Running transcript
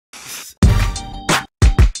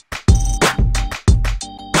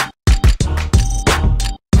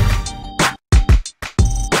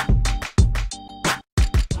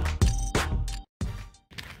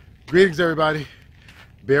Greetings, everybody.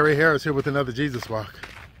 Barry Harris here with another Jesus Walk.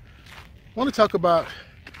 I want to talk about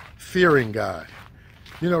fearing God.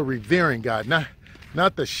 You know, revering God.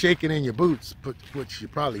 Not the shaking in your boots, which you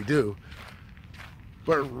probably do,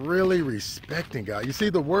 but really respecting God. You see,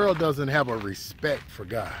 the world doesn't have a respect for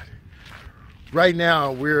God. Right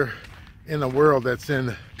now, we're in a world that's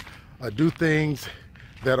in do things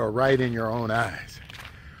that are right in your own eyes.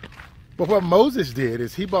 But what Moses did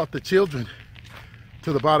is he brought the children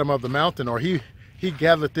to the bottom of the mountain, or he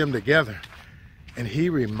gathered them together, and he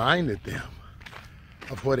reminded them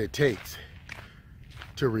of what it takes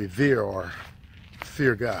to revere or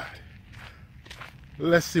fear God.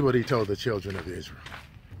 Let's see what he told the children of Israel.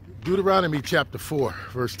 Deuteronomy chapter 4,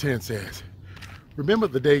 verse 10 says, "Remember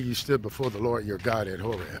the day you stood before the Lord your God at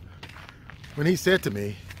Horeb, when he said to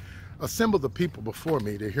me, assemble the people before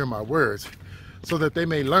me to hear my words, so that they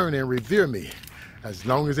may learn and revere me as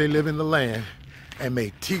long as they live in the land, and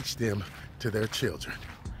may teach them to their children."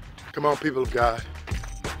 Come on, people of God.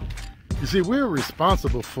 You see, we're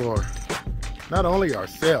responsible for not only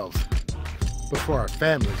ourselves, but for our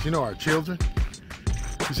families, you know, our children.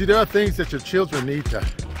 You see, there are things that your children need to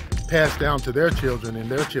pass down to their children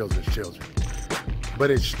and their children's children.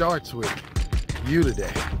 But it starts with you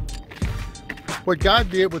today. What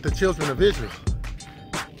God did with the children of Israel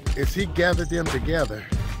is he gathered them together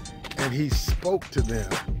and he spoke to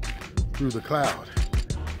them through the cloud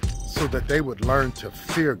so that they would learn to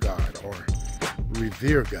fear God or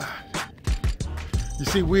revere God. You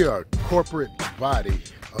see, we are a corporate body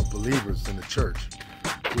of believers in the church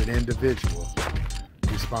with individual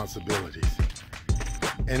responsibilities.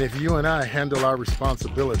 And if you and I handle our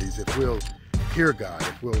responsibilities, if we'll hear God,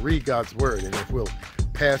 if we'll read God's word, and if we'll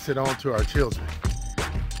pass it on to our children,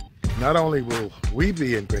 not only will we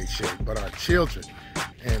be in great shape, but our children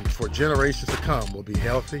and for generations to come will be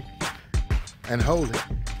healthy and holy.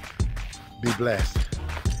 Be blessed.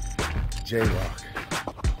 J-Walk.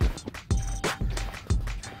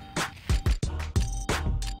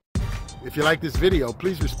 If you like this video,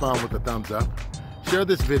 please respond with a thumbs up. Share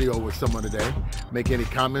this video with someone today. Make any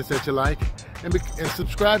comments that you like. And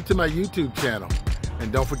subscribe to my YouTube channel.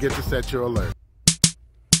 And don't forget to set your alert.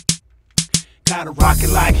 Gotta rock it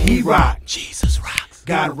like he rock. Jesus rocks.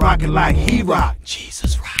 Gotta rock it like he rock.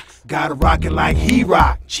 Jesus rocks. Gotta rock it like he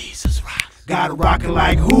rock. Jesus rocks. Gotta rock it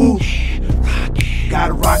like who? Yeah, rock it.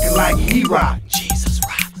 Gotta rock it like he rock. Jesus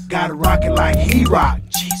rocks. Gotta rock it like he rock.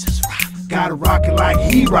 Jesus rocks. Gotta rock it like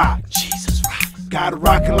he rock. Jesus rocks. Gotta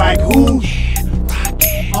rock it like who? Yeah,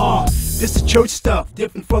 rock it. This is church stuff,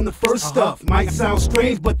 different from the first stuff. Might sound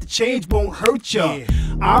strange, but the change won't hurt ya.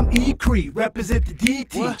 I'm E. Cree, represent the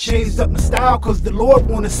DT. Changed up my style, cause the Lord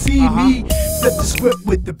wanna see me. Flip the script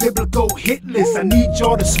with the biblical hit list. I need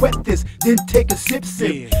y'all to sweat this, then take a sip.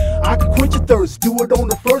 I can quench your thirst, do it on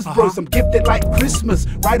the first verse. I'm gifted like Christmas,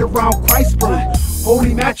 right around Christ's birth.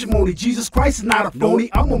 Holy matrimony, Jesus Christ is not a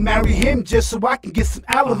phony. I'm gonna marry him just so I can get some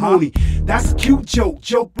alimony. That's a cute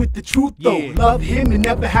joke with the truth though. Love him and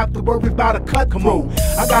never have to worry about a cutthroat.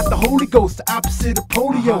 I got the Holy Ghost, the opposite of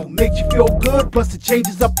polio. Makes you feel good, plus it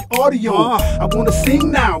changes up your audio. I wanna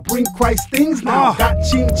sing now, bring Christ things now. Got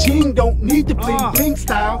ching ching, don't need to bling bling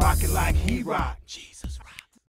style. Rock it like he rock.